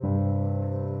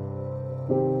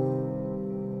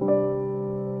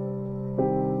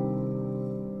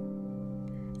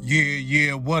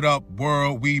Yeah, what up,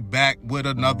 world? We back with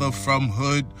another From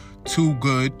Hood to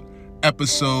Good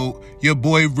episode. Your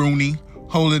boy Rooney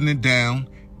holding it down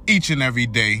each and every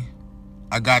day.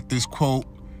 I got this quote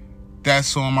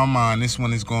that's on my mind. This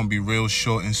one is going to be real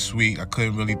short and sweet. I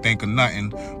couldn't really think of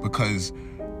nothing because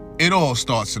it all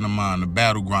starts in the mind. The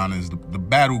battleground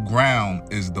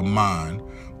is the mind.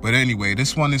 But anyway,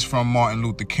 this one is from Martin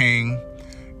Luther King.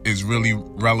 It's really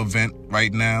relevant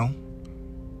right now.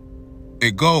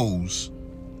 It goes,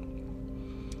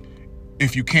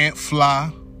 if you can't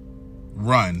fly,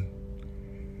 run.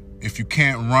 If you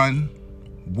can't run,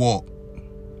 walk.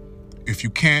 If you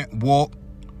can't walk,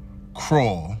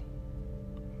 crawl.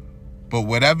 But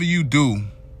whatever you do,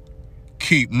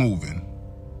 keep moving.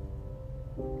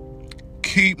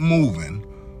 Keep moving.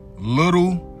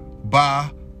 Little by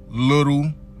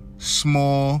little,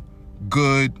 small,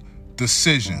 good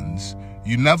decisions.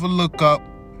 You never look up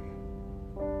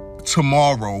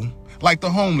tomorrow, like the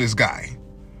homeless guy.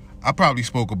 I probably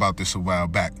spoke about this a while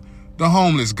back. The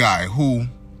homeless guy who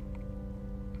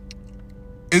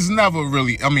is never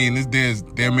really,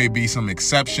 there may be some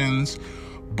exceptions,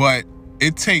 but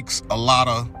it takes a lot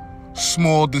of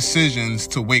small decisions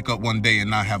to wake up one day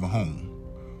and not have a home.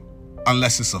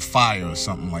 Unless it's a fire or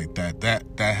something like that. That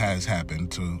has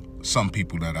happened to some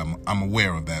people that I'm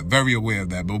aware of that, very aware of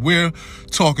that. But we're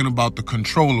talking about the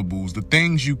controllables, the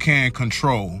things you can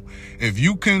control. If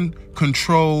you can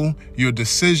control your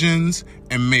decisions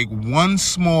and make one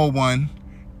small one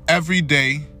every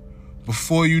day,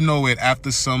 before you know it,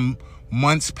 after some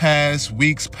months pass,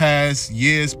 weeks pass,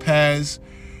 years pass,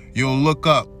 you'll look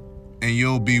up and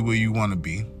you'll be where you want to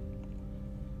be.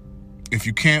 If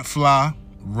you can't fly,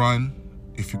 run.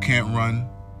 If you can't run,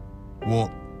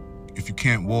 walk. If you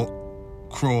can't walk,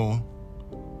 crawl.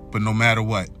 But no matter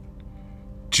what,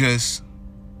 just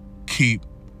keep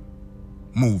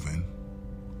moving.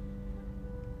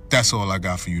 That's all I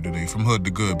got for you today. From Hood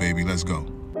to Good, baby. Let's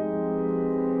go.